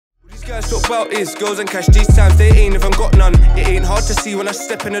Guys talk about is girls and cash, these times they ain't even got none. It ain't hard to see when I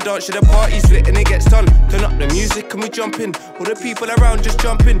step in the dance, the party's lit and it gets done. Turn up the music and we jump in, all the people around just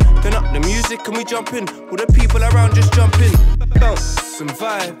jump in. Turn up the music and we jump in, all the people around just jump in. Bounce and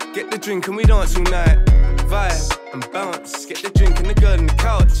vibe, get the drink and we dance all night. Vibe and bounce, get the drink and the girl on the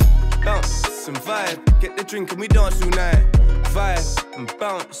couch. Bounce and vibe, get the drink and we dance all night. Vibe and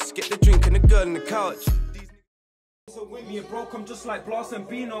bounce, get the drink and the girl on the couch. So with me, broke, I'm just like Blast and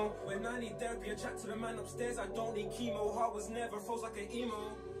Bino. When I need therapy, I chat to the man upstairs. I don't need chemo. Heart was never froze like an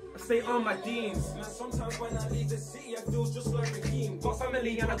emo. I stay on my deans. Man, sometimes when I leave the city, I feel just like Raheem. Got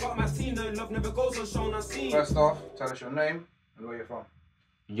family and I got my team. The love never goes unshown, unseen. First off, tell us your name and where you're from.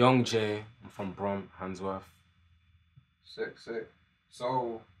 Young J, I'm from Brom, Hansworth. Sick, sick.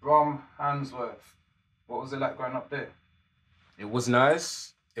 So, Brom, Hansworth, what was it like growing up there? It was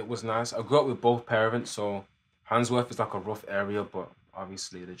nice. It was nice. I grew up with both parents, so Hansworth is like a rough area, but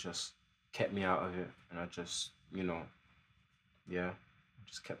obviously they just kept me out of it, and I just, you know, yeah,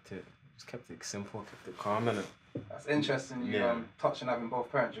 just kept it simple, kept it calm, and that's interesting. You touching having both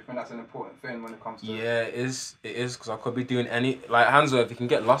parents. You think that's an important thing when it comes to? Yeah, it is. It is, because I could be doing any, like Hansworth. You can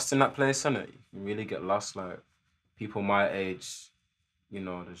get lost in that place, innit? You can really get lost. Like people my age, you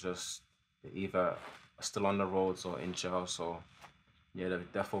know, they either are still on the roads or in jail. So yeah, they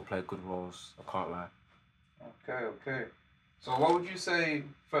definitely play good roles. I can't lie. Okay, okay. So what would you say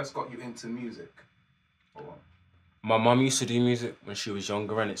first got you into music? My mum used to do music when she was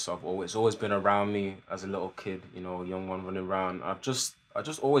younger, and so it's always been around me as a little kid, you know, a young one running around. I just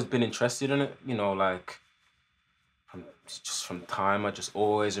always been interested in it, you know, like from time. I just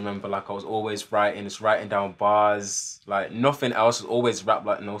always remember, like, I was always writing down bars, like nothing else. Was always rap,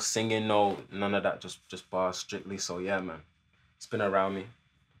 like no singing, none of that, just bars strictly. So yeah, man, it's been around me.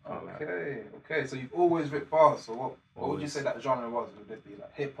 Okay, okay. So you've always ripped bars. So what would you say that genre was? Would it be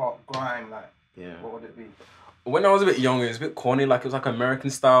like hip hop, grime, like? Yeah. What would it be? When I was a bit younger, it was a bit corny. Like it was like American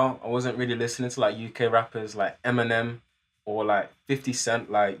style. I wasn't really listening to like UK rappers like Eminem or like 50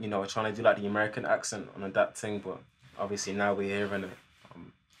 Cent. Like, you know, trying to do like the American accent on that thing. But obviously now we're here and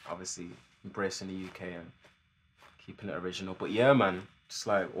I'm obviously embracing the UK and keeping it original. But yeah, man, just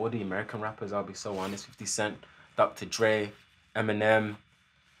like all the American rappers, I'll be so honest. 50 Cent, Dr. Dre, Eminem.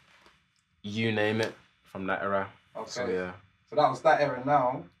 You name it, from that era. Okay. So yeah. So that was that era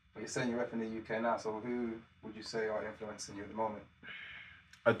now, but you're saying you're repping the UK now, so who would you say are influencing you at the moment?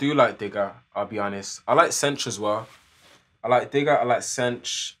 I do like Digger, I'll be honest. I like Sench as well. I like Digger, I like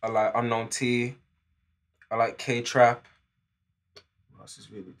Sench, I like Unknown T, I like K-Trap. What else is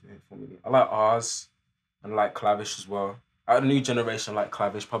really doing for me? I like Ours, and I like Clavish as well. Out of the new generation, I like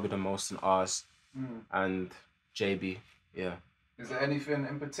Clavish probably the most, in Ours, and JB, yeah. Is there anything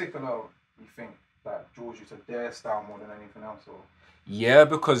in particular you think that draws you to their style more than anything else, or? Yeah,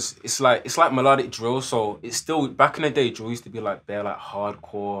 because it's like melodic drill. So it's still, back in the day, drill used to be like bare like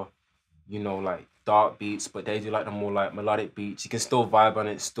hardcore, you know, like dark beats, but they do like the more like melodic beats. You can still vibe on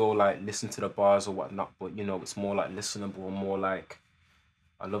it, still like listen to the bars or whatnot, but you know, it's more like listenable, more like,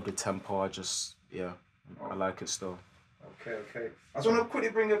 I love the tempo. I like it still. Okay, okay. I just want to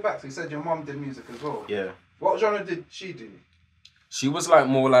quickly bring it back. So you said your mom did music as well. Yeah. What genre did she do? She was like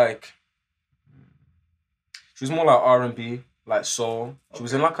more like, she was more like R&B, like soul. She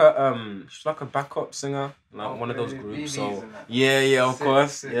was in like a backup singer, like one of those groups. So yeah, of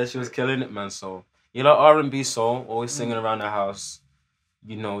course. Sick. Yeah, she was killing it, man. So you know, R&B soul, always singing around the house.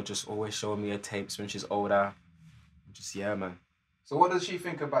 You know, just always showing me her tapes when she's older. Just yeah, man. So what does she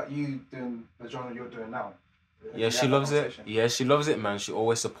think about you doing the genre you're doing now? Yeah, she loves it. Yeah, she loves it, man. She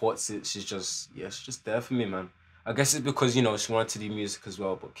always supports it. She's just there for me, man. I guess it's because, you know, she wanted to do music as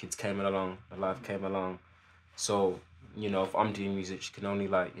well, but kids came along, the life came along. So, you know, if I'm doing music, she can only,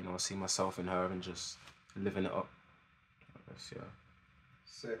 like, you know, see myself in her and just living it up. I guess, yeah.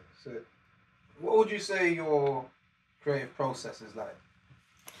 Sick, sick. What would you say your creative process is like?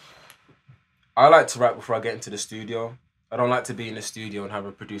 I like to write before I get into the studio. I don't like to be in the studio and have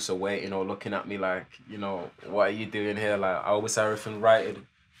a producer waiting or looking at me like, you know, what are you doing here? Like, I always have everything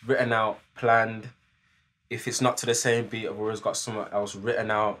written out, planned. If it's not to the same beat, I've always got something else written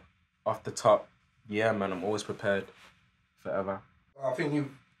out off the top. Yeah, man, I'm always prepared, forever. I think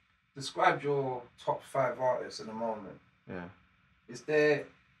you've described your top 5 artists at the moment. Yeah. Is there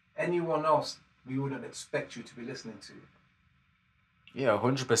anyone else we wouldn't expect you to be listening to? Yeah,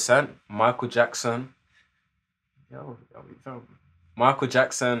 100%. Michael Jackson. Michael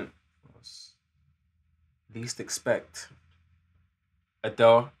Jackson was least expect.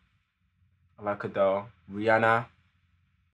 Adele. I like Adele. Rihanna.